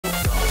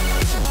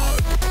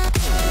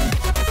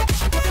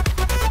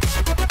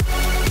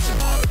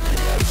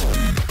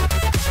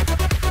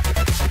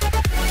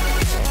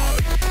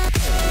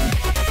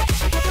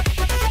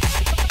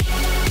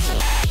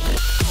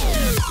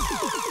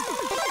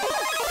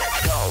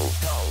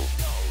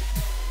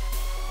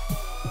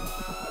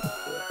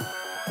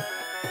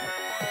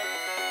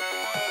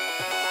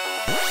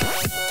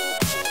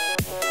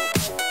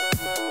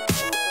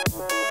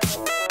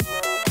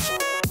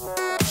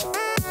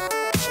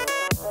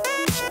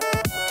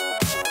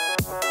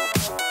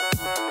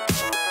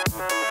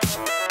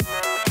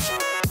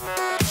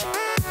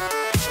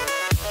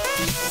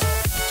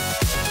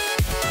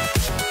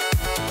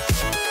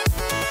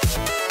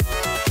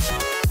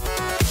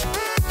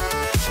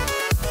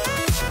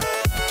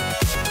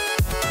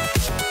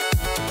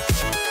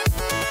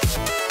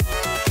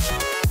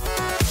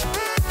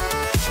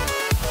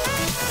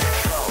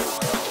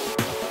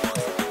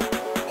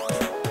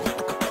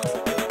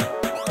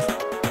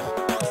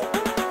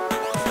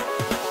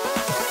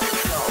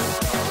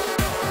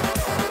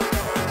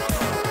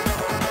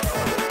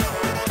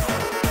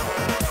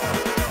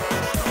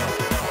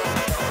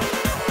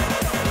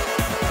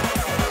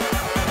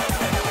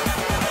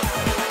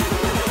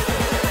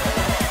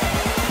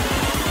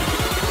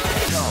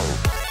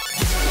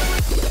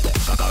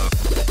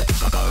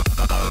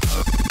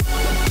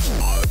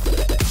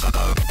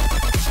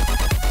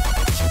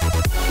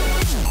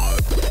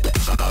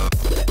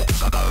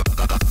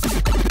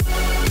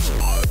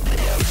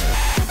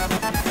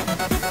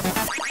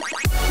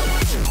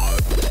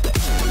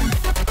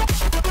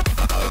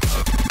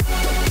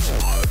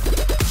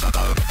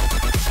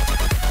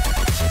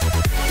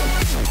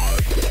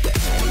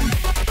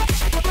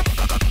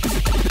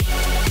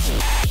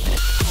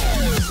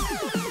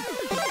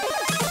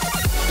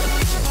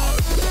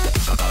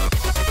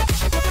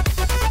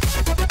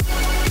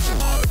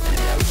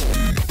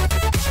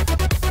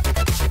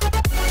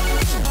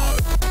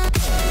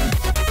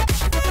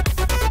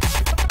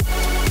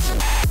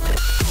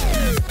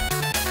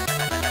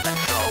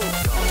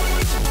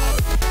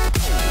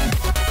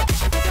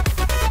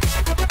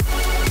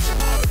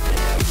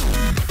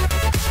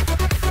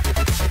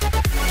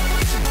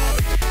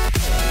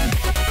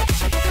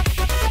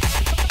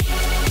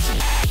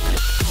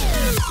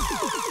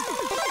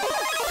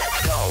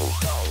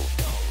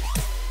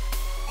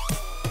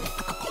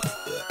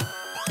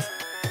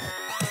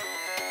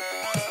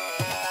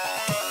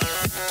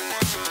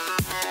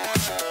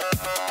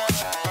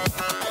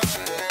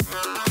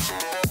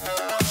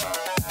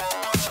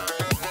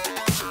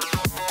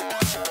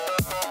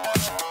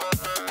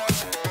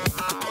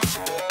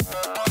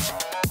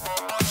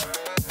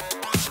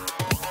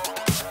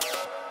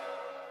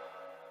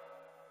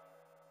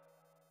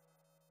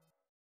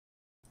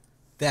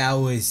That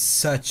was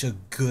such a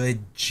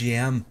good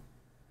gem.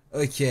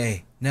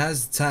 Okay,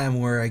 now's the time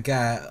where I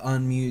got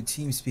unmute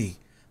TeamSpeak.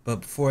 But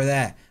before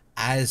that,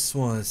 I just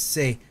want to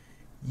say,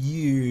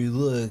 you're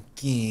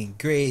looking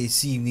great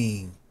this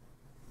evening.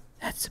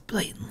 That's a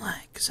blatant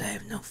lie, because I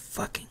have no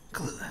fucking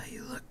clue how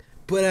you look.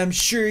 But I'm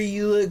sure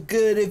you look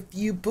good if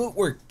you put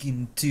work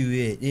into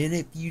it. And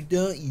if you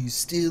don't, you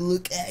still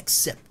look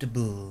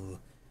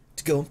acceptable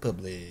to go in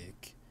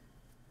public.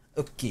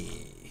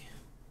 Okay.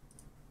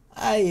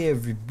 Hi,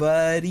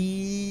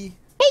 everybody.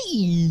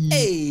 Hey!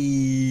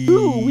 Hey!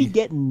 Who are we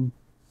getting?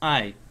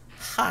 Hi.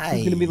 Hi.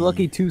 Who's gonna be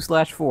lucky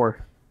 2/4?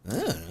 I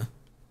don't know.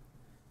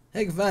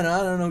 Heck if I know.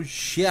 I don't know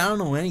shit. I don't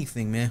know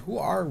anything, man. Who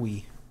are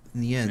we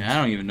in the end? I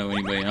don't even know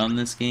anybody on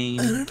this game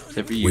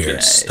except for you We're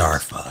guys. Star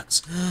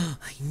Fox.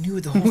 I knew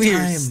it the whole We're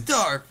time.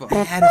 Star I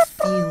Fox. had a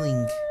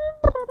feeling.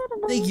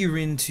 Thank you,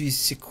 Rintu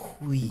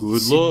Sequoia.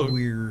 Good luck.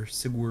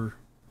 Sigwer.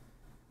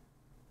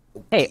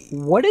 Hey,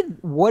 what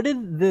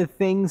did the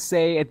thing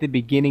say at the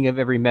beginning of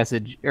every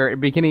message or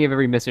beginning of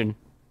every mission?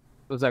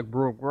 It was like,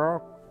 bro,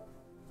 bro.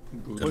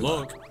 Good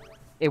luck.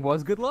 It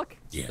was good luck.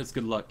 Yeah. It's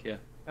good luck, yeah.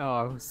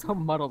 Oh, it was so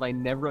muddled. I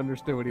never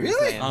understood what he was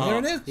Really? saying. You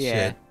never knew?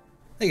 Yeah. Shit.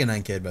 Thank you,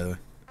 9Kid, by the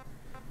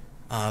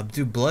way.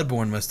 Dude,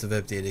 Bloodborne must have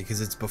updated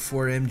because it's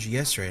before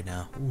MGS right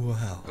now.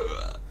 Wow.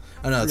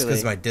 Oh no, it's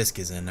because Really? my disc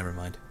is in. Never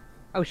mind.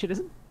 Oh shit!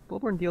 Isn't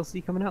Bloodborne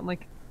DLC coming out in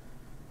like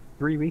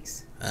 3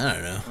 weeks? I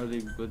don't know.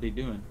 What are they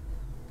doing?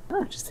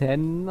 Oh, just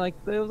adding like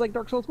it was like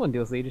Dark Souls 1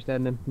 DLC, just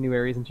adding in new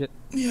areas and shit.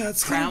 Yeah,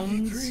 it's gonna be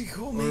Crowns? pretty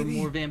cool. Or Maybe.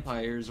 more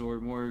vampires or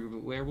more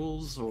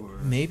werewolves or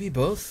Maybe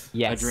both.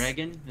 Yes. a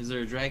dragon? Is there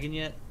a dragon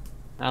yet?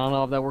 I don't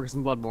know if that works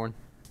in Bloodborne.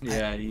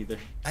 Yeah, either.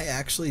 I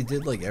actually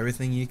did like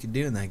everything you could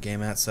do in that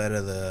game outside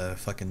of the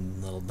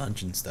fucking little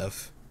dungeon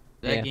stuff.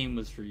 That Yeah. game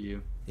was for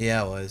you.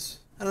 Yeah, it was.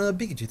 I don't know,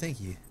 Pikachu,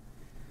 thank you.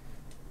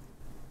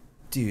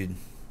 Dude.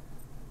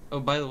 Oh,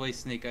 by the way,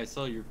 Snake, I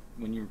saw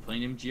when you were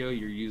playing MGO,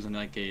 you're using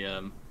like a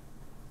I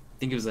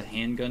think it was a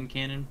handgun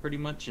cannon pretty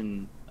much,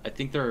 and I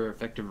think there are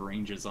effective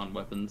ranges on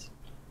weapons.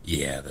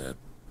 Yeah, the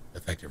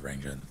effective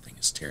range on the thing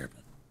is terrible.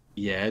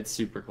 Yeah, it's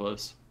super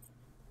close.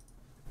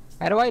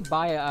 How do I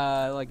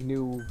buy like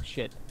new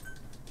shit?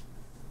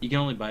 You can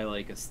only buy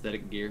like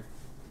aesthetic gear.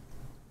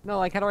 No,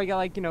 like how do I get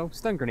like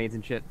stun grenades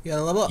and shit? You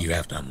gotta level up. You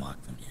have to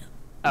unlock them, yeah.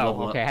 Oh,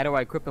 Level up. okay. How do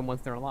I equip them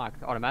once they're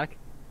unlocked? Automatic?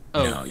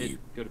 Oh, No, you-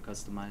 go to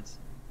customize.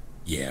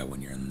 Yeah,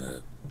 when you're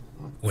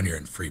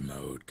in free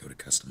mode, go to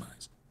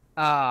customize.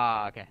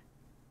 Ah, okay.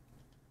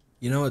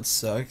 You know what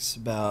sucks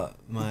about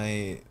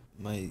my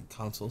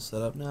console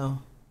setup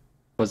now?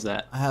 What's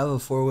that? I have a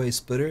 4-way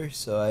splitter,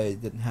 so I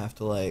didn't have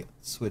to like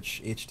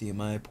switch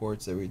HDMI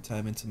ports every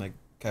time into my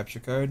capture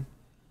card.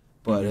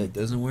 But it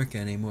doesn't work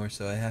anymore,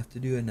 so I have to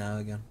do it now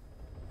again.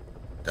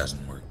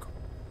 Doesn't work.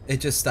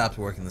 It just stopped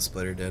working, the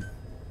splitter did.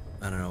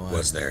 I don't know why.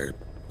 Was there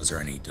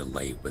any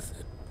delay with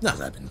it? No.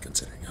 Because I've been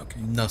considering.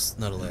 Okay. No,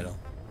 not a ladle.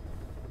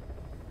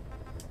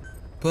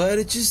 But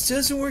it just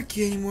doesn't work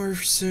anymore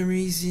for some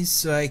reason,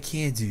 so I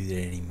can't do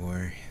that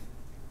anymore.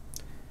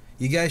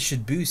 You guys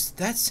should boost.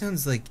 That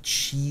sounds like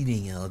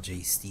cheating,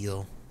 LJ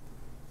Steele.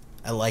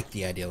 I like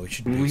the idea. We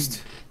should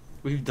boost.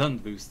 We've done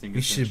boosting.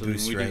 We should essentially.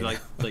 boost We right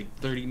did like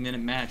 30-minute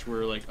match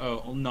where we're like,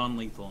 oh,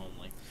 non-lethal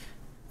only.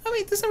 I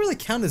mean, it doesn't really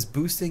count as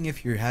boosting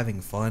if you're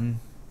having fun.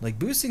 Like,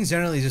 boosting's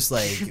generally just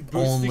like Boosting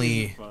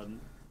only. is fun.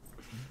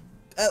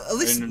 At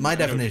least I know my what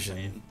you're definition.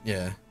 saying.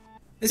 Yeah.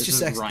 It's This just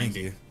is thank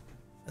grinding. you.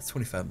 That's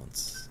 25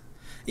 months.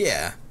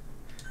 Yeah.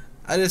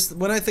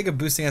 When I think of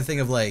boosting, I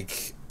think of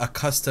like a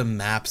custom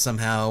map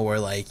somehow where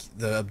like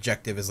the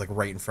objective is like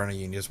right in front of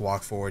you and you just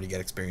walk forward, you get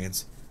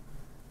experience.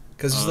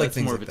 Because there's like That's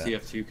things more like of a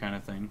that. TF2 kind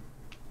of thing.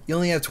 You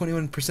only have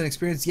 21%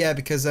 experience? Yeah,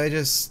 because I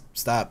just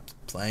stopped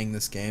playing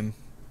this game.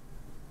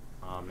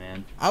 Oh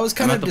man. I was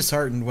kind I'm of at the-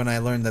 disheartened when I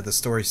learned that the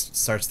story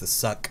starts to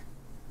suck.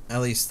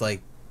 At least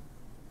like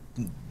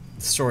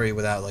story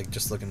without like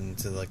just looking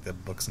into like the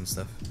books and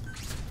stuff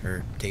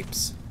or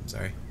tapes.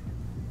 Sorry.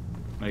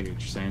 I get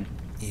what you're saying.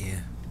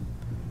 Yeah.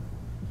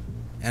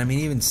 And I mean,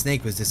 even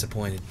Snake was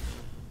disappointed.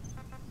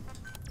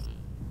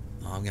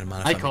 Oh, I'm gonna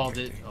modify. I my called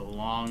it character. a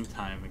long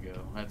time ago.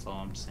 That's all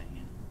I'm saying.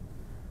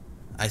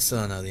 I still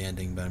don't know the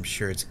ending, but I'm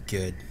sure it's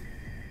good.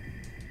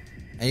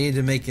 I need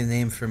to make a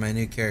name for my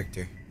new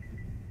character.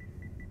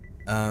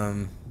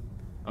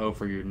 Oh,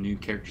 for your new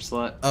character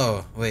slot?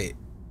 Oh, wait.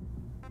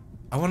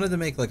 I wanted to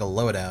make like a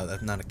loadout.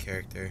 That's not a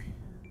character.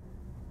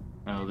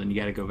 Oh, then you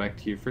gotta go back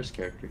to your first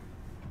character.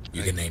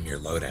 You can name your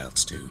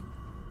loadouts too.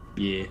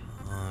 Yeah.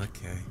 Oh,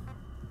 okay.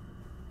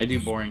 I do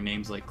boring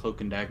names like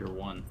Cloak and Dagger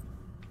 1.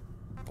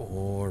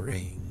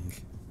 Boring.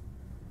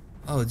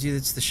 Oh, dude,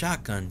 it's the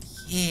shotgun.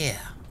 Yeah.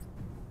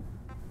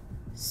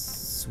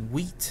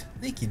 Sweet.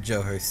 Thank you,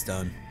 Joe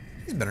Hearthstone.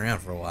 He's been around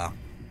for a while.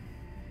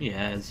 He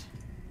has.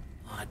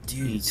 Aw,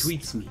 dude. He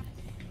tweets me.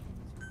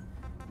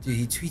 Dude,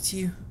 he tweets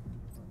you?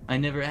 I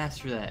never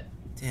asked for that.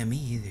 Damn, me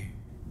either.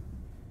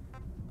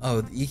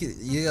 Oh,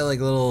 you got like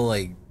little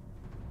like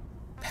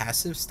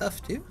passive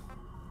stuff too?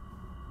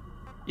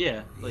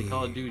 Yeah, like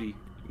Call of Duty. You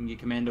can get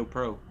Commando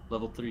Pro,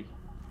 level 3.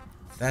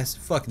 Fast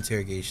fuck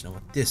interrogation. I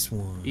want this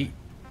one.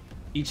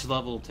 Each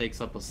level takes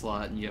up a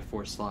slot, and you have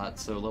 4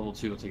 slots. So level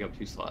 2 will take up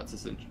 2 slots,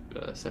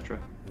 etc.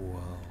 Whoa.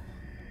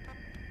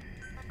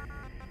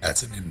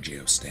 That's an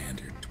MGO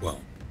standard.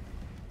 Well,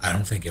 I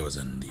don't think it was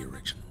in the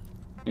original.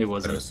 It But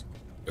wasn't.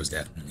 it was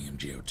definitely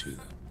MGO2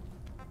 though.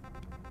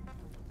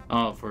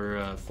 Oh,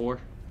 for 4?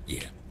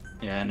 Yeah.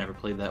 Yeah, I never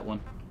played that one.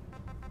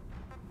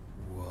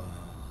 Whoa.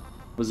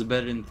 Was it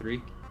better than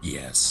 3?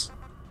 Yes.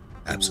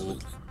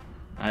 Absolutely.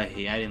 I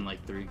didn't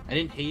like 3. I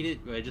didn't hate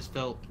it, but I just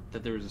felt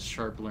that there was a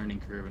sharp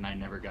learning curve, and I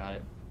never got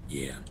it.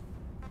 Yeah.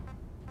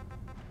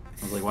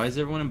 I was like, why is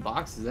everyone in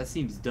boxes? That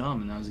seems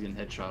dumb, and I was getting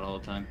headshot all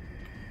the time.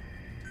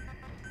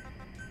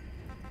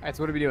 Alright,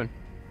 so what are we doing?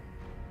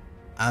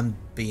 I'm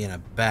being a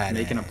badass.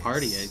 Making a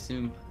party, I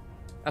assume.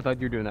 I thought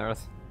you were doing that,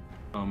 Russ.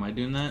 Oh, am I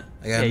doing that?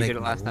 I Yeah, gotta you make did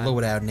it my last time.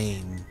 loadout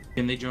name.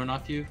 Can they join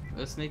off you,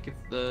 Snake, if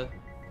the...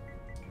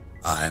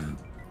 I'm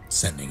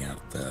sending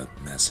out the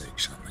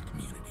message on the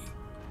community.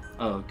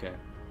 Oh, okay.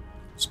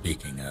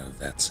 Speaking of,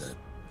 that's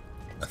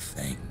a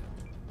thing.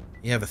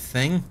 You have a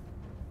thing?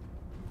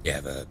 You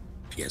have a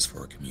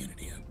PS4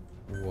 community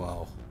up.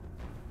 Whoa.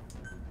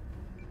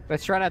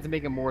 Let's try not to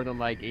make it more than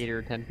like 8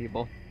 or 10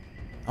 people.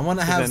 I want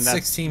to 'Cause have then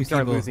 16 we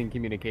start people. losing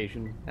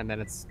communication, and then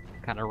it's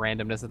kind of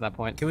randomness at that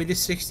point. Can we do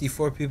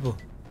 64 people?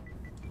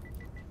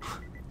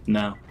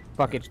 No.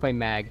 Fuck it, just play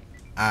Mag.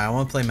 I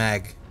want to play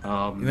Mag.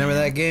 Oh, You remember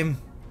that game?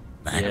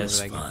 That Yeah, was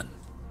like- fun.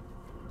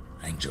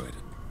 I enjoyed it.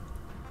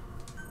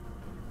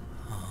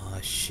 Oh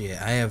shit!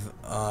 I have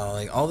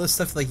like all this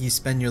stuff like you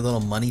spend your little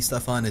money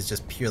stuff on is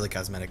just purely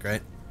cosmetic,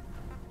 right?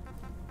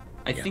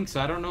 I Yeah. think so.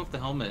 I don't know if the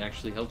helmet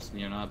actually helps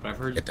me or not, but I've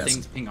heard It doesn't.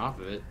 things ping off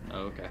of it.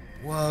 Oh, okay.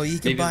 Whoa, you Maybe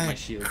can it's buy my a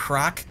shield.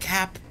 croc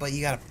cap, but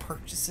you gotta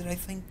purchase it, I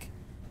think,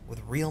 with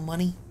real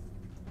money.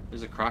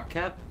 There's a croc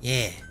cap?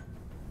 Yeah.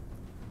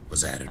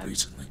 Was added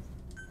recently.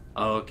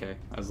 Oh, okay.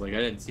 I was like, I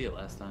didn't see it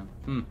last time.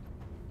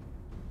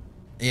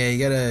 Yeah, you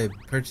gotta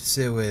purchase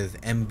it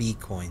with MB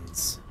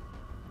coins.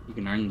 You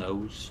can earn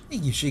those.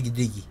 Thank you, Shiggy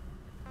Diggy.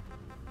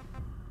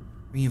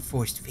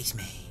 Reinforced face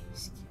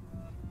mask.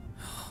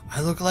 I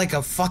look like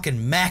a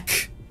fucking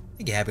mech.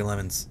 Thank you, Happy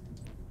Lemons.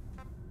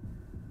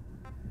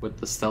 With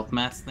the stealth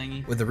mask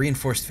thingy? With the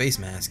reinforced face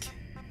mask.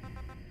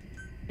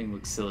 Thing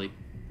looks silly.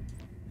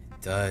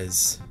 It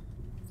does.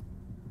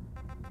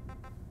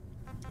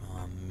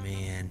 Oh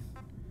man.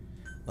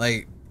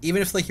 Like,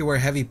 even if like you wear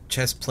heavy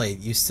chest plate,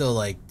 you still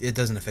like it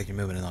doesn't affect your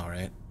movement at all,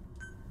 right?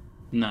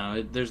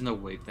 No, there's no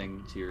weight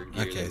thing to your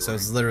gear. Okay, that so you're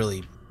it's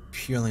literally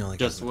purely only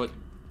just cosmetic.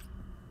 what.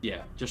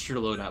 Yeah, just your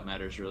loadout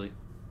matters really.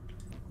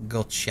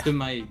 Gotcha.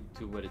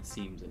 To what it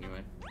seems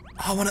anyway.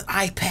 I want an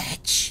eye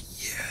patch.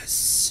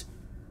 Yes.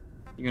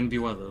 You're gonna be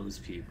one of those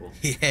people.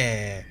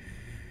 Yeah.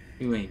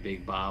 You ain't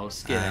Big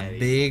Boss. Get out of here.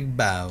 Big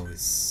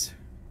bows.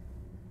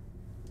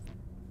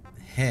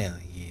 Hell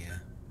yeah.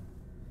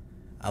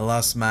 I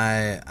lost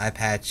my eye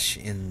patch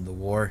in the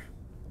war.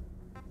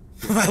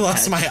 I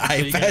lost my So eye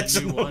you got a patch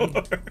in new the one?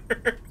 war.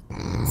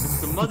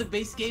 The mother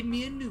base gave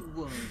me a new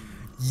one.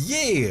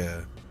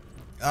 Yeah.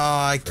 Oh,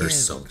 I can't.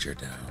 First soldier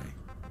down.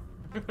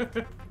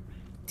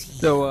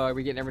 So, are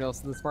we getting everyone else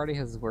to this party?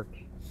 How does this work?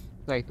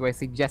 Like, do I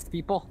suggest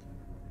people?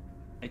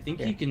 I think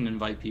Yeah. you can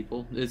invite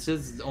people. It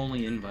says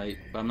only invite,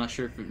 but I'm not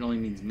sure if it only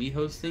means me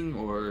hosting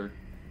or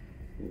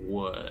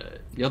what.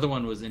 The other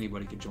one was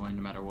anybody could join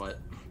no matter what.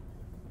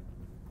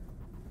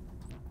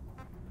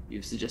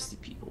 You've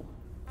suggested people.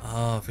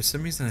 Oh, for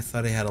some reason I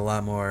thought I had a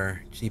lot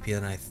more GP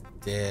than I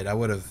did. I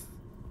would have.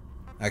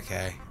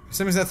 Okay. For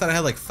some reason I thought I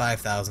had like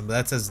 5,000, but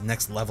that says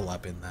next level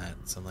up in that.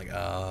 So I'm like,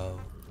 oh.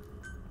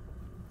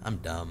 I'm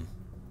dumb.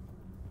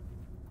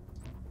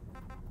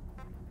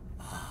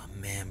 Oh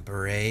man,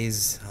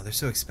 berets. Oh, they're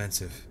so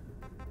expensive.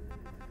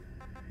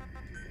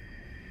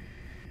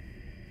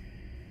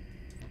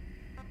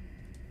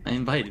 I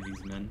invited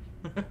these men.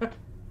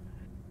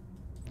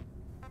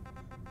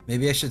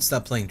 Maybe I should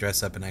stop playing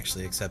dress up and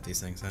actually accept these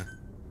things, huh?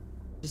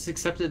 Just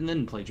accept it and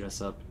then play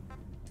dress up.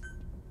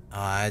 Oh,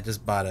 I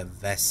just bought a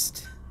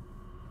vest.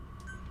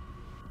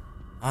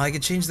 Oh, I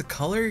could change the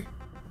color?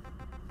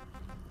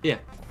 Yeah.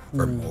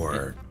 For Ooh.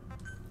 more,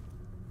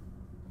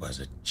 was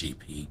it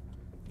GP?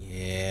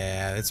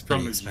 Yeah, it's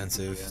pretty From a GP,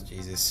 expensive. yeah.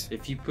 Jesus.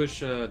 If you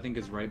push, I think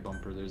it's right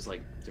bumper, there's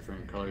like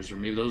different colors, or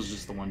maybe those are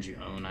just the ones you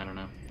own. I don't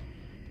know.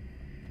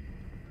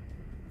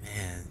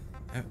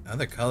 Man,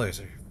 other colors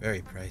are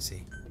very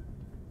pricey.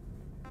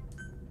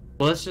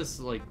 Well, that's just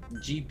like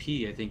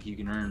GP. I think you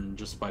can earn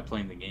just by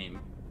playing the game.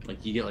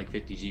 Like you get like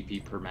 50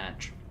 GP per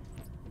match.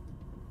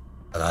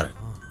 I thought it,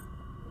 Oh.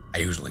 I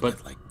usually But-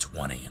 get like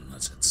 20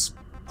 unless it's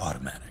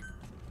automatic.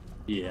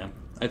 Yeah,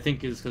 I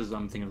think it's because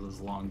I'm thinking of those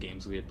long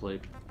games we had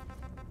played.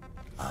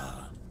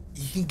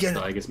 You can get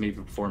So I guess maybe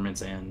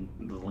performance and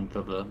the length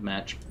of the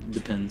match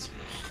depends.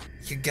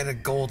 you can get a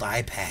gold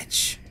eye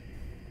patch.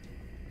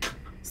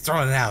 Just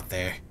throwing it out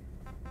there.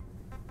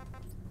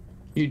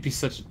 You'd be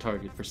such a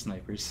target for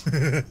snipers.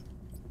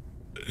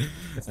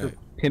 It's the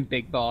pimp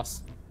big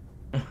boss.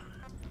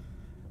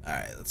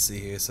 Alright, let's see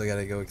here. So I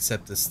gotta go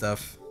accept this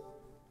stuff.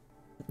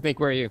 Think,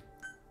 where are you?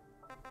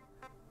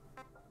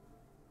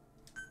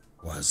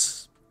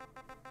 was.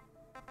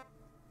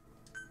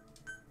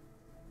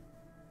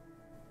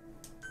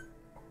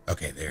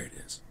 Okay, there it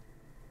is.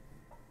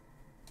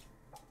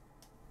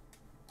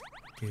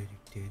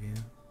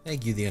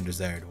 Thank you, the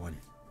undesired one.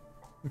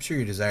 I'm sure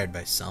you're desired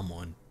by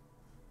someone.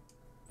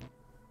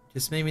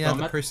 Just maybe not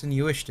the person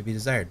you wish to be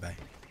desired by.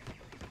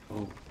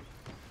 Oh.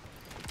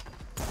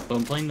 So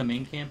I'm playing the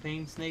main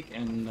campaign, Snake,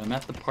 and I'm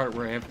at the part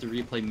where I have to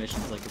replay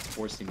missions like it's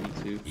forcing me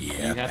to.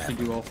 Yeah, you have to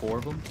do all 4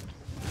 of them?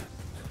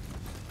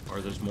 Or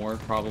there's more,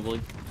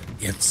 probably?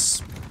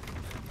 It's,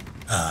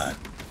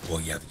 well,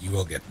 yeah, you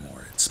will get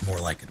more. It's more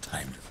like a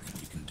timed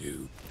thing. You can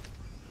do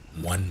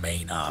 1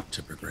 main op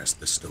to progress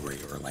the story,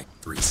 or like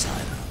 3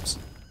 side ops.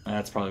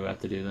 That's probably what I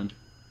have to do then.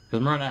 Because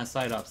I'm running out of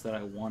side ops that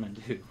I want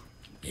to do.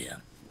 Yeah.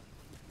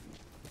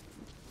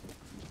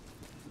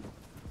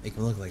 Make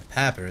him look like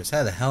Papyrus.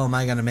 How the hell am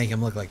I gonna make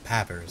him look like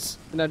Papyrus?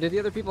 Now, do the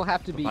other people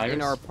have to be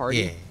in our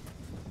party?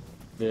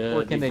 Yeah.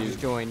 Or can they just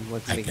join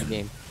once we make the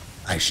game?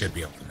 I should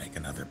be able to make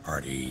another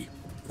party.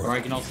 Or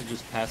I can also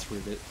just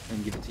password it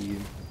and give it to you.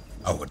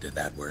 Oh, did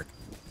that work?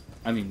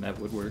 I mean, that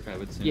would work, I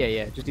would assume.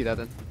 Yeah, just do that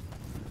then.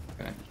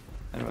 Okay.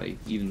 How do I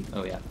even...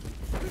 Oh, yeah.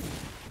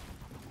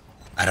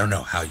 I don't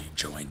know how you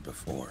joined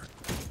before.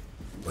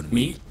 When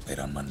we played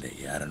on Monday,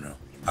 yeah, I don't know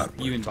how it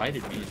worked. You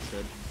invited me, it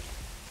said.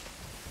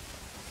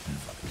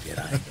 Did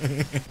I?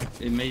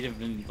 It may have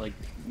been, like,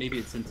 maybe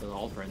it's into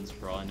all friends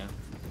for all I know.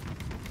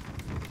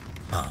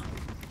 Huh.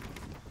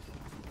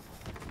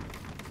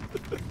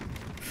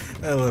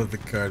 I love the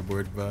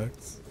cardboard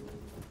box.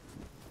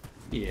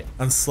 Yeah.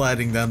 I'm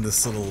sliding down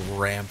this little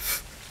ramp.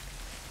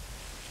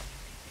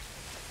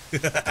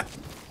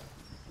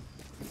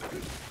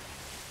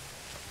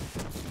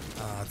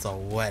 Oh, it's all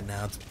wet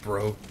now. It's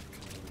broke.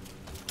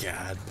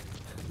 God.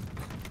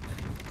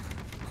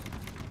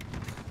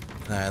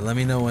 Alright, let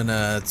me know when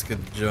it's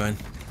good to join.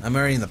 I'm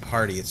already in the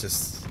party. It's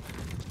just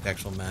the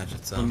actual match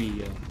itself. Let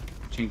me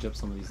change up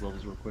some of these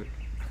levels real quick,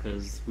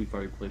 because we've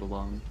already played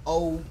along.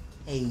 Oh,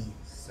 hey,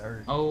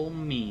 sir. Oh,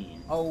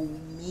 man. Oh,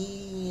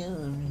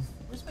 man.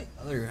 Where's my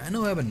other... I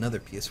know I have another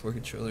PS4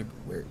 controller, but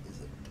where is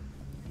it?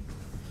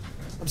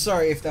 I'm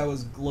sorry if that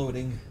was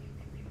gloating.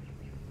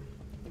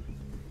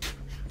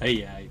 Hey,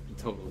 yeah,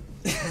 totally.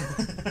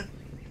 I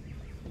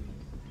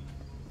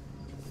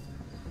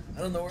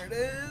don't know where it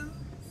is.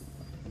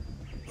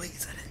 Wait,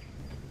 is that it?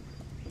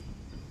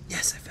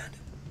 Yes, I found it.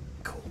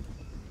 Cool.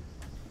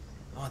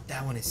 Oh,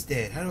 that one is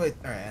dead. How do I...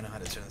 Alright, I know how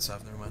to turn this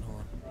off. Never mind, hold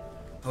on.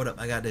 Hold up,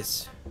 I got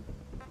this.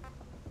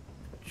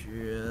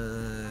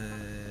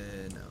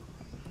 No.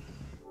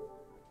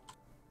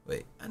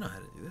 Wait, I know how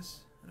to do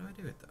this. How do I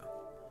do it, though?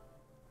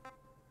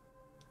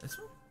 This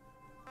one?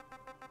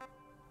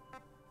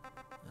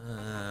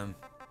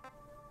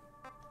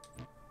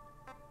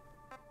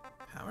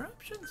 Power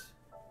options?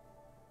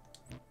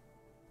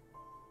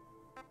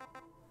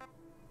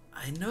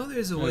 I know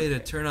there's a way to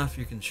turn off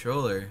your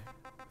controller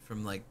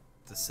from, like,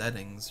 the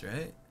settings,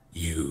 right?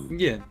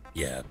 Yeah,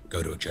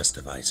 go to adjust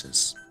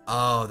devices.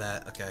 Oh,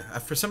 that, okay.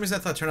 For some reason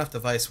I thought turn off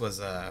device was,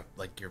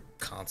 like, your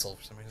console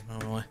for some reason. I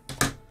don't know why.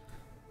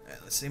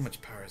 Alright, let's see how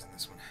much power is in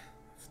this one.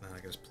 If not, I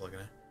can just plug it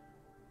in.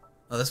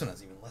 Oh, this one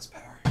has even less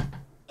power.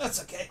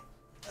 That's okay.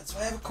 That's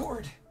why I have a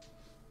cord.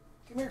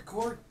 Come here,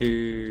 cord.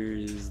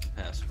 Here's the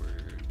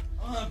password.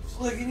 Oh, I'm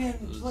plugging in,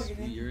 plugging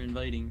in. You're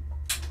inviting. Oh,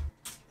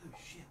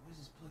 shit, what is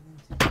this plugging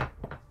into?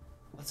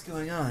 What's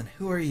going on?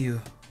 Who are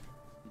you?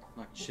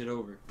 Knock shit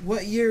over.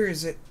 What year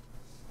is it?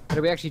 How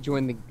do we actually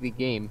join the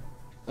game?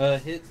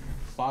 Hit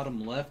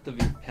bottom left of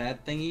your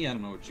pad thingy. I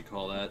don't know what you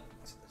call that.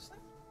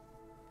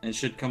 And it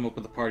should come up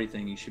with a party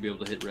thing. You should be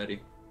able to hit ready.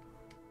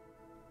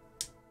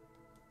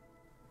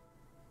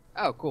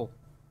 Oh, cool.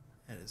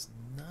 That is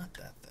not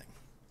that thing.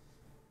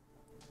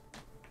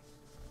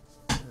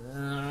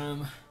 I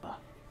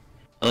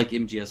like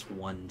MGS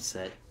 1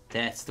 set.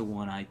 That's the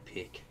one I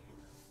pick.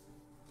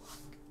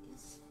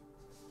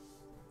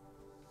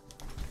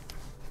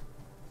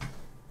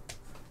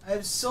 I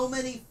have so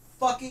many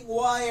fucking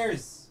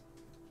wires.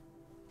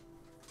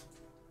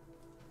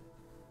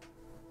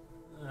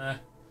 Is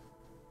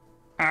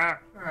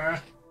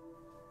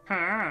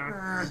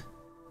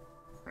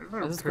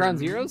this Ground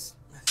Zeroes?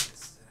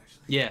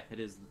 Yeah, it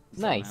is.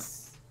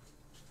 Nice.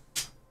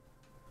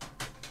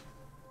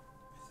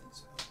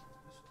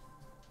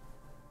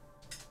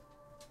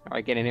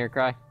 Alright, get in here,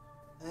 Cry.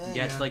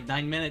 Yeah, it's like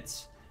 9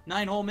 minutes.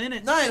 9 whole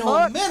minutes. 9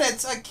 whole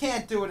minutes? I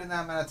can't do it in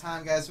that amount of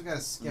time, guys. We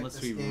gotta skip Unless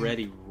this we're game.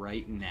 ready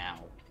right now.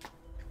 Is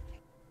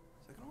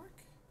that gonna work?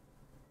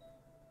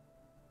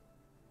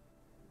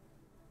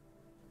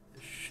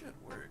 This should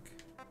work.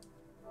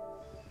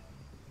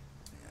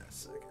 Yeah, a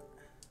second.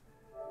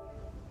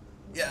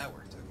 Yeah, it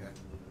worked. Okay.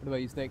 What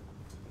about you, Snake?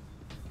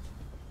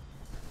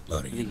 I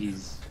Loading think in.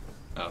 he's...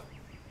 Oh.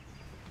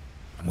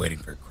 I'm waiting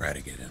for Cry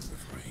to get in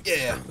before I...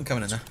 Yeah, I'm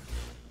coming in now.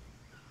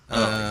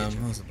 Oh,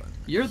 what was the button?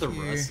 You're the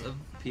Here. Russ of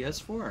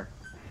PS4.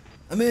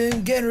 I'm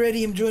in, getting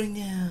ready, I'm joining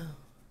now.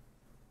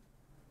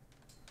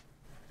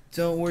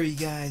 Don't worry,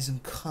 guys, I'm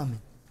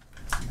coming.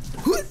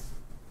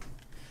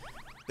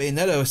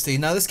 Bayonetta OST.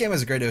 Now, this game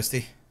has a great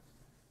OST.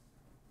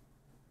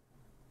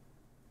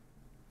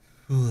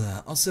 Cool.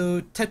 Also,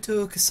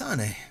 Teto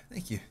Kasane.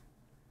 Thank you.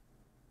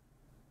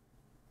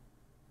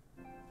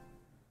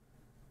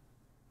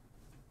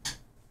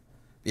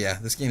 Yeah,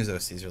 this game's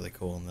OC is really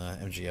cool in the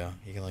MGO.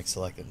 You can like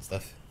select it and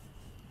stuff.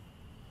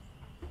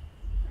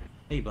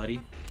 Hey, buddy.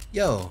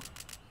 Yo.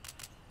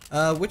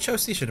 Which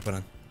OC should I put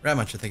on?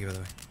 Ramon should think of it, by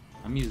the way.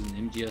 I'm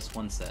using MGS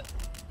 1 set.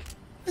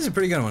 This is a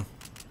pretty good one.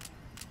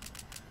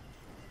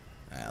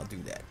 I'll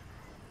do that.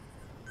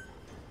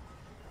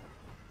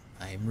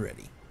 I'm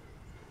ready.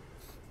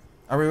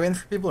 Are we waiting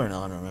for people or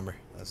no? I don't remember.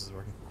 This is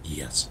working.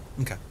 Yes.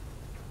 Okay.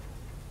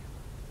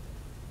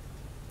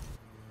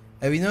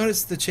 Have you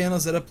noticed the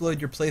channels that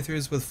upload your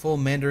playthroughs with full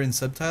Mandarin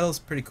subtitles?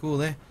 Pretty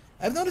cool, eh?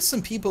 I've noticed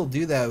some people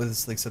do that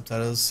with like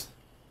subtitles.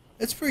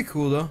 It's pretty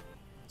cool though.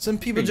 Some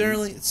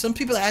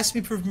people ask me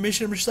for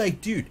permission. I'm just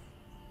like, dude,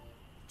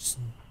 just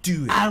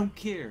do it. I don't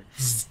care.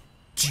 Just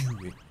do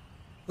it.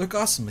 Look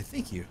awesomely,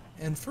 thank you.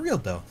 And for real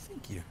though,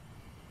 thank you.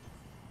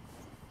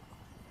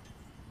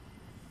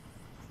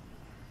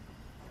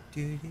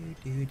 Do do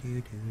do do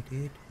do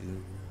do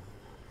do.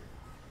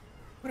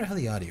 I wonder how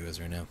the audio is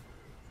right now.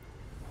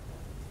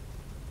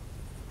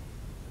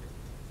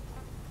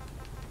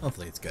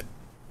 Hopefully it's good.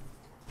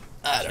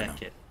 I don't know.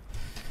 Check it.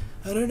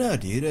 I don't know,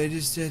 dude. I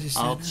just.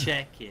 I'll don't know.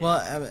 check it.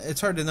 Well,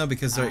 it's hard to know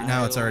because right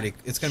now it's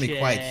gonna be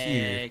quiet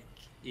here. Check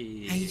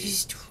it. I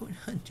just don't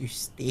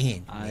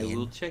understand, I man.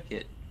 will check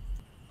it.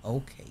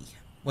 Okay.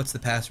 What's the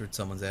password?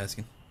 Someone's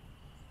asking.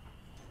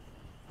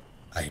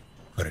 I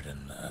put it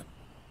in the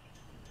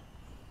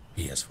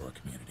PS4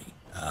 community.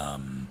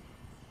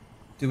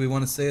 Do we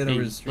want to say it over Hey,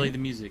 the stream? play the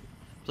music.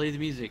 Play the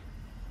music.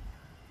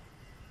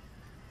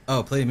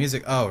 Oh, play the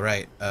music. Oh,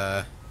 right.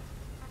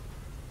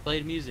 Play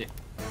the music.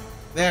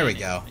 There we Playing it.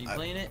 go. Are you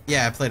playing it?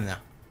 Yeah, I played it now.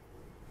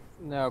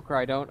 No,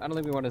 Cry, don't. I don't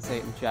think we want to say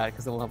it in chat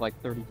because then we'll have like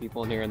 30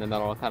 people in here and then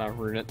that'll kind of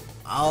ruin it.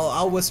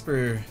 I'll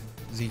whisper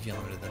ZG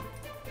Unlimited then.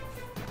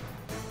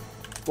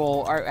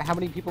 Well, how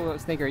many people,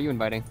 Snake, are you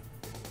inviting?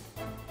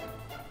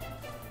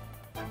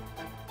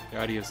 The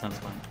audio sounds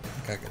fine.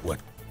 Okay, good.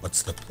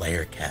 What's the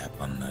player cap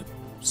on the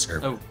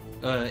server?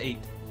 Oh, 8.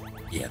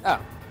 Yeah. Oh,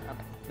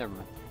 okay. Never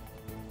mind.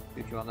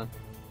 Do what you want then.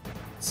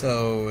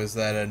 So, is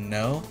that a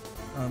no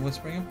on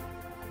whispering him?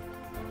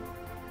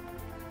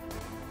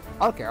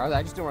 I don't care.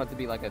 I just don't want it to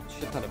be like a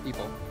shit ton of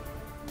people.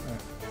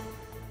 Alright.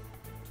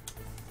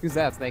 Who's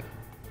that, Snake?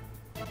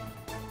 I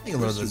think a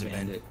little Rooster lizard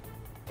Bandit.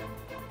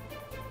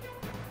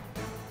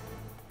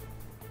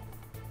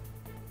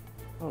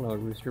 I don't know a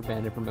Rooster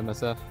Bandit from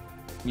MSF.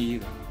 Me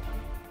either.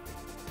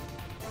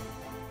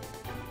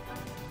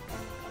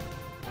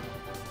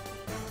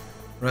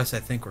 Russ, I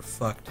think we're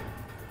fucked.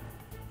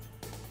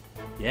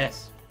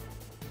 Yes.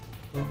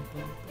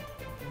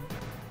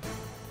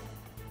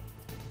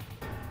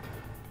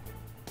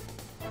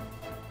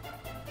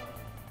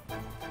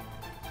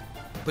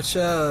 Which,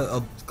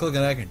 I'll click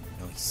on that again.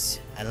 Nice.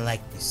 I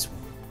like this one.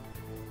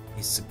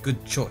 It's a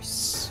good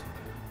choice.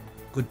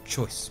 Good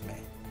choice,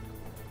 man.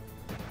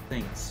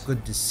 Thanks.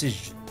 Good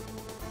decision.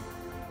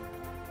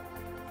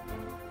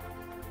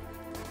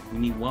 We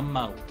need one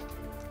more.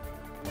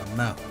 Well,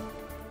 now.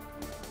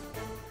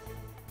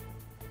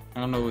 I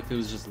don't know if it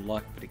was just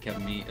luck, but it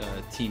kept me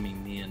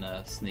teaming me and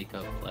Snake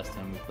up last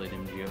time we played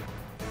MGO.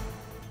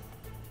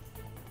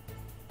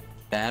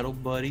 Battle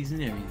buddies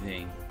and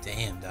everything.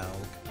 Damn, dog.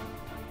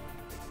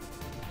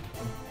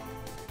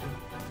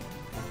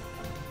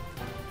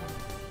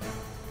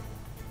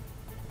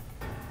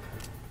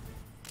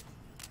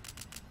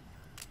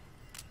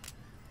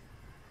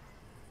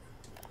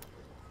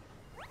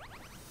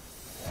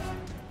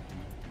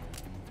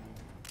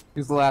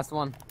 Who's the last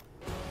one?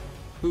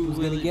 Who's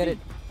will gonna get be? it?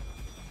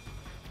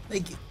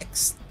 Like,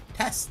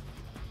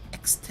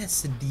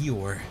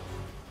 Extasiador.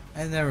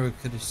 I never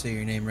could say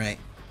your name right.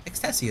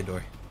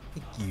 Extasiador.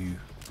 Thank you.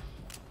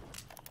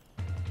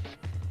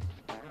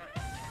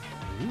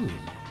 Ooh.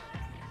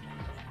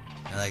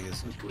 I like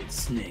this one. Good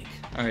Snake.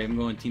 Alright, I'm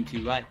going team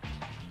 2. Bye.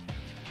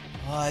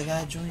 Oh, I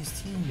gotta join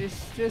his team.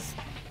 Just.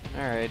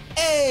 Alright.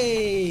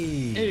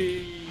 Hey!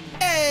 Hey!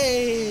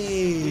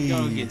 Hey! We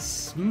gonna get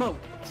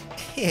smoked.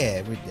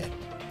 Yeah, we're dead.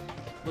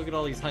 Look at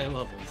all these high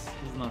levels.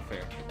 This is not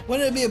fair.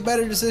 Wouldn't it be a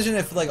better decision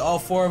if, like, all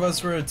 4 of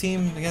us were a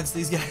team against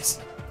these guys?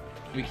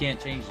 We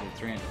can't change it.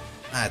 It's random.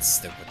 That's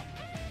stupid.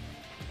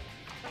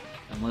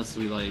 Unless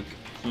we, like,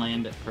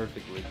 planned it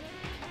perfectly.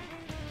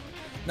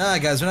 Nah,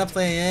 guys, we're not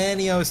playing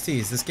any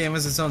OSTs. This game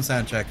has its own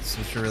soundtrack,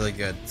 which are really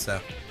good,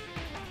 so.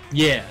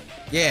 Yeah.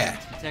 Yeah.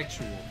 It's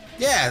contextual.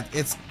 Yeah,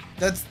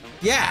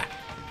 yeah!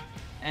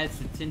 Adds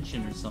the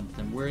tension or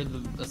something. We're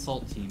the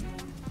assault team.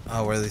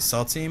 Oh, we're the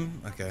assault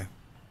team? Okay.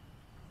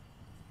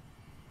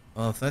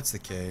 Well, if that's the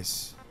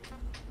case.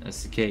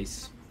 That's the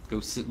case. Go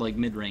sit, like,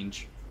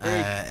 mid-range. I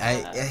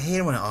hate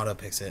it when it auto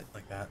picks it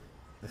like that.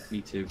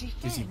 Me too.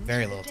 Gives you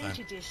very little time.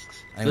 I It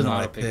know doesn't what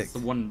I auto pick. It's picked.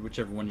 the one,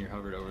 whichever one you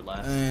hovered over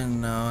last. I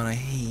know, and I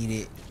hate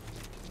it.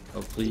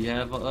 Hopefully you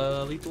have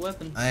a lethal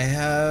weapon. I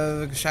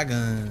have a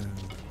shotgun.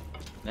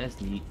 That's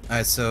neat.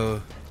 Alright,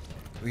 so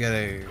we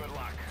gotta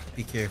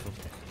be careful.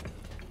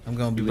 I'm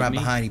gonna be You with right me?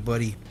 behind you,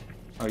 buddy.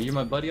 Oh, you're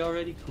my buddy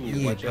already? Cool.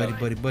 Yeah, Watch out.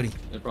 buddy.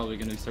 They're probably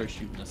gonna start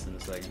shooting us in a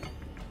second.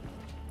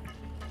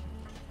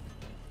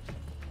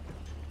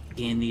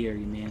 In the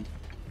area, man.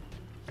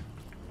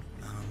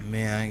 Oh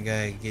man, I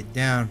gotta get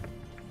down.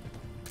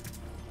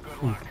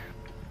 Ooh.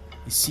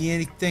 You see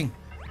anything?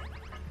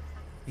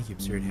 I think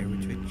absurd hair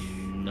would twitch.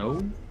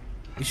 No?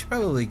 We should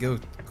probably go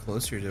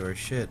closer to our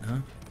shit, huh?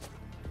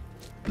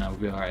 No, we'll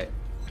be alright.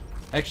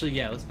 Actually,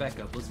 yeah, let's back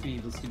up. Let's be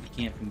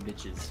camping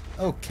bitches.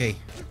 Okay.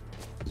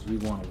 Because we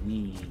want to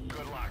win.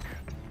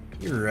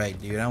 You're right,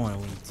 dude. I want to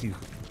win too.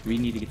 We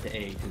need to get to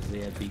A because they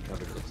have B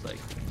covered, it looks like.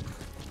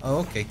 Oh,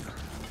 okay.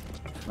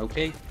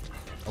 Okay.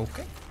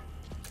 Okay.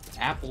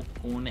 Apple.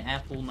 Going to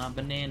apple, not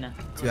banana.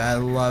 Dude, I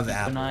love Keep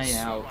an eye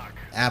apples. out.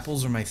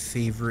 Apples are my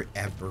favorite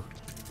ever.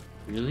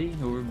 Really?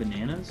 Over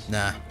bananas?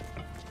 Nah.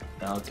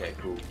 Okay,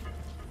 cool.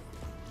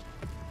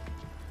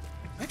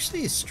 I'm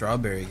actually a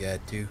strawberry guy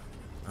too.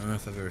 I don't know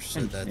if I've ever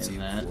said that to you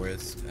Understand that. before.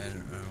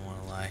 I don't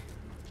want to lie.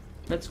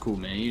 That's cool,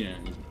 man. You know,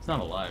 it's not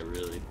a lie,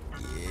 really.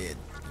 Yeah, it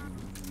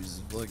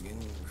was fucking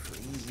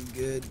crazy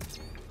good.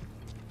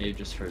 You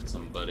just heard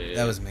somebody.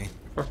 That was me.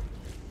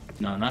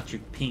 No, not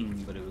your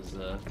ping, but it was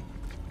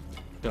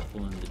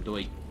shuffling the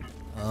doit.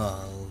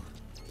 Oh.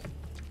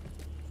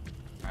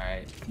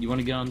 Alright. You want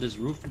to get on this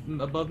roof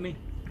above me?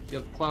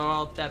 Yo,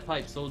 claw out that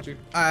pipe, soldier.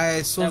 Alright,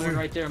 That soldier. one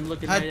right there, I'm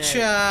looking right at it.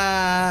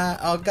 Hacha!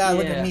 Oh god,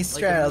 look at Yeah, me like a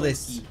straddle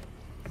this. monkey.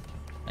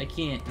 I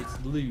can't,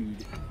 it's lewd.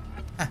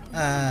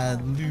 Haha,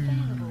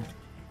 lewd.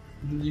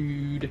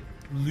 Lewd.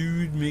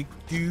 Lewd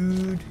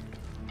McDude.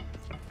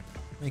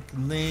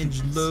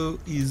 Michelangelo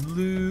is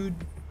lewd.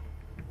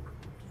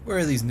 Where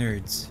are these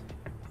nerds?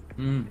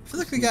 I feel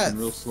like we got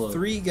real slow.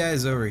 3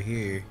 guys over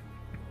here.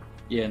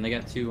 Yeah, and they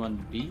got 2 on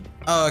B.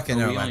 Oh, okay, Oh,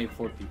 never we only mind. have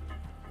 4 people.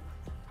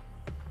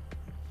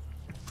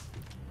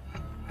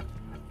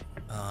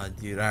 Oh,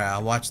 dude, alright,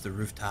 I'll watch the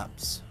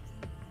rooftops.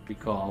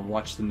 Recall,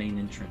 watch the main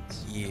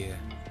entrance. Yeah.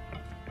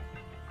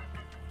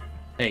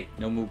 Hey,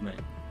 no movement.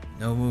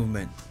 No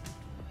movement.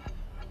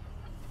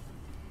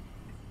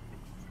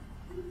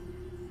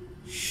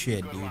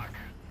 Shit, dude.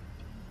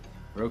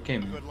 We're okay,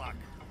 man. Good luck.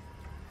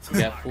 We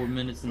got 4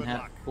 minutes and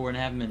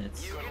 4.5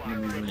 minutes. And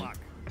then we win. Good luck.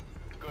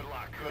 Good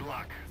luck. Good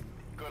luck.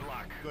 Good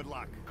luck. Good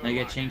luck. Now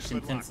you gotta change the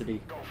Good luck.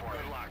 intensity. Go for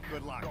it. Good luck.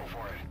 Good luck. Go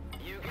for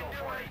it. You go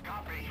for it.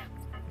 Copy.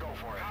 Go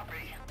for it.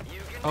 Copy. You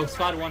can Oh, do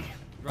spotted it. one.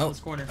 Around this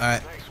corner.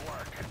 Alright. Nice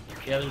work.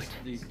 Yeah, there's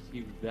these.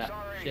 That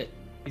shit.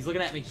 He's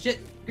looking at me. Shit!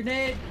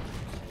 Grenade!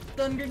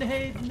 Stun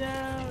grenade!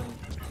 No!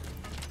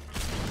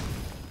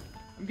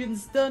 I'm getting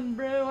stunned,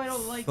 bro. I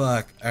don't like.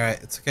 Fuck.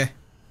 Alright, it's okay.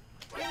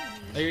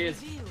 There he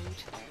is.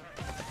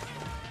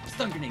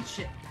 Stun grenade.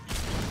 Shit.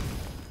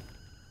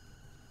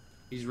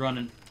 He's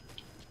running.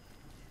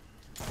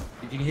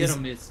 If you can hit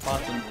him, it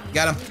spots him.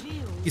 Got him.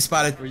 He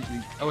spotted. Where is he?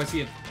 Oh, I see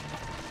him.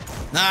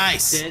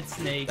 Nice. Dead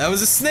snake. That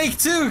was a snake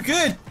too.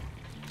 Good.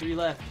 3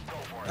 left.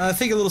 I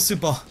think a little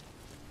soup ball.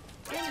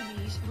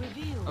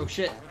 Oh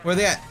shit. Where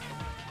they at?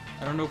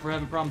 I don't know if we're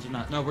having problems or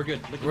not. No, we're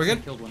good. Liquid We're Snake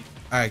good? Killed one.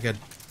 Alright, good.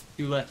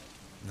 2 left.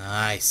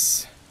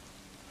 Nice.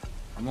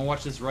 I'm gonna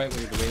watch this right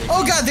way. The way they Oh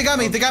came. god, they got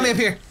me. Oh, They got me shit.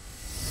 up here.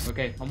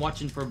 Okay, I'm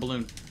watching for a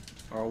balloon.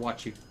 Or I'll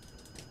watch you.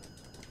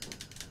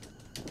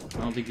 I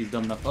don't think he's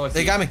dumb enough. Oh, I see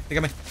They got me. They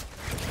got me.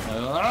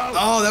 Oh,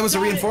 Oh, that was a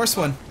got it. reinforced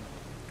one.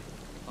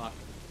 Fuck.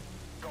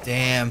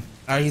 Damn.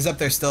 Alright, he's up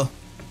there still.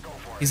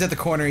 He's at the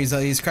corner.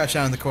 He's crouched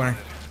down in the corner.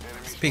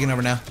 He's peeking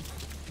over now.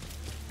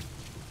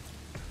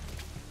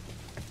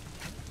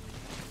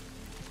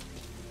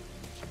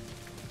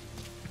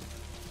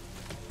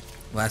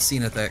 Last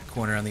seen at that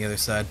corner on the other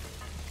side.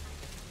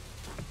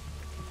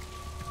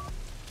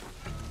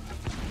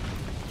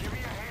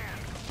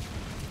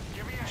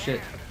 Shit.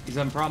 He's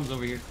having problems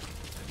over here.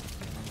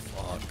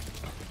 Fuck.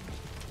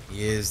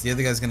 He is. The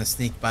other guy's gonna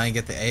sneak by and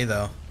get the A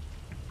though.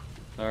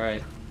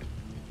 Alright.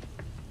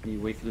 Need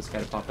to wait for this guy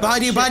to pop out.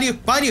 Behind you, Shit. behind you,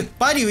 behind you,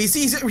 behind you.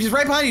 He's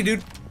right behind you,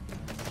 dude.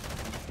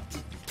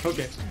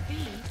 Okay.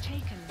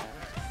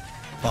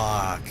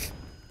 Fuck.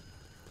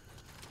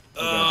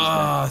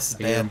 Oh, Oh, this is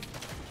I hear him. bad.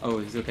 Oh,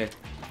 he's okay.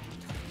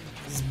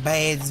 This is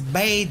bad. This is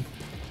bad. Enemy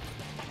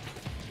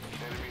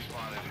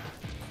spotted.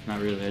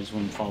 Not really. I just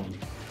want to follow him.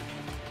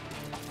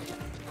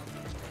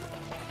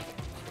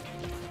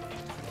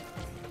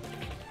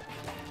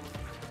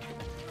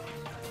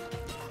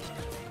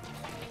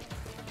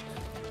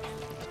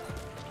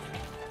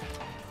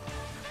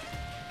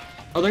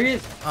 Oh, there he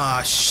is.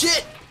 Ah,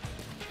 shit.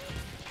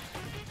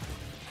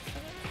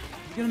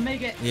 He's gonna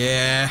make it.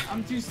 Yeah.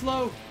 I'm too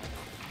slow.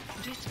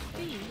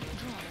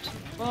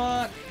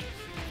 Fuck.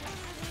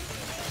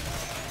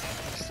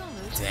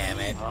 Damn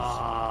it.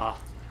 Ah.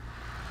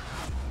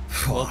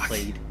 Well Fuck.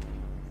 played.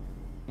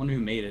 Wonder who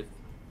made it.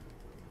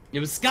 It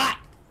was Scott.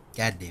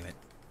 God damn it.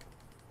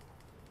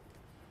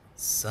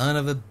 Son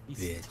of a He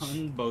bitch.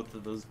 stunned both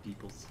of those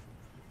peoples.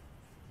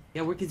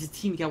 Yeah, work as a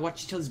team. You gotta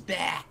watch each other's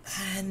backs.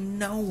 I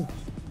know.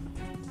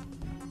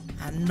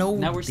 I know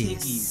Now we're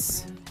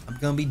this. I'm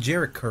gonna be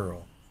Jarrett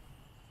Curl.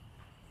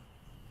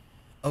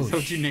 Oh, Is that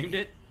what you named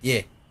it?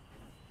 Yeah.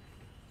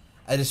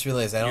 I just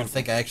realized I don't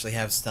think I actually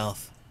have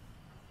stealth.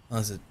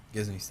 Unless it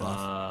Gives me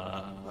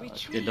stuff.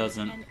 It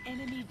doesn't. An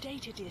enemy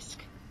data disk.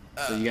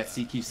 So you got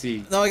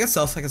CQC. No, I got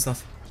stealth. I got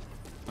stealth.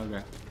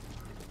 Okay.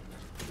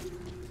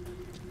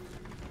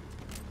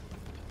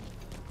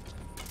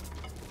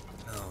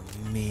 Oh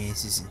man,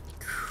 this is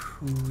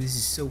cool. This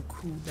is so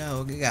cool,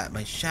 dog. I got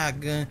my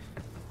shotgun.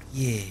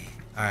 Yeah.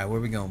 All right,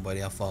 where we going,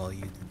 buddy? I'll follow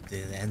you to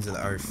the ends of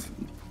the earth.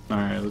 All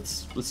right,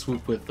 let's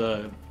swoop with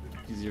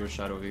zero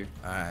shot over here.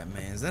 All right,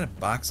 man. Is that a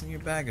box in your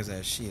back or is that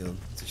a shield?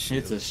 It's a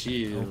shield. It's a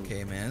shield.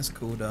 Okay, man. It's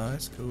cool, dog.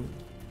 It's cool.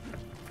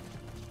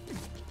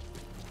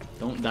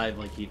 Don't dive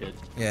like he did.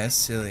 Yeah, it's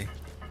silly.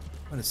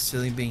 What a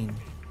silly bean.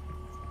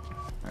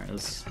 All right,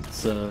 let's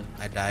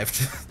I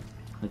dived.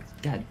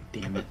 God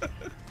damn it.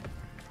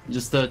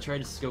 Just try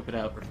to scope it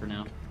out for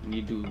now. We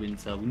need to do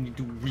intel. We need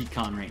to do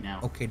recon right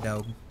now. Okay,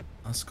 dog.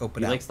 I'll scope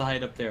it He out. likes to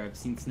hide up there. I've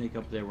seen Snake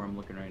up there where I'm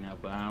looking right now,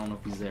 but I don't know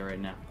if he's there right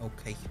now.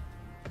 Okay.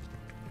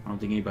 I don't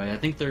think anybody. I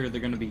think they're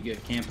gonna be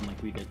camping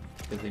like we did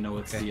because they know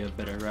it's Okay. the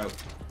better route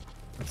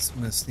I'm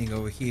gonna sneak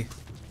over here.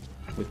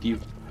 with you.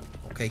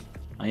 Okay.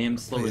 I am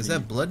slower. Wait, is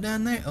than that blood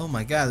down there? Oh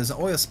my god, there's an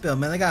oil spill,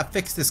 man. I gotta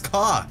fix this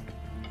car. you.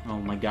 Oh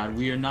my God,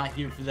 we are not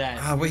here for that.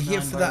 Ah, we're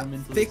here for that.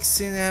 Non-environmentalist.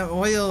 Fixing that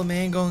oil,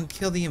 man. Going to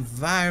kill the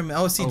environment.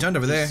 Oh, see, jumped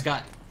over there.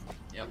 Scott.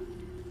 Yep.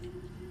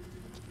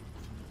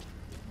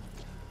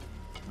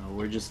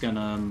 We're just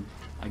gonna.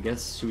 I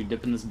guess should we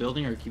dip in this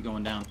building or keep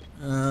going down?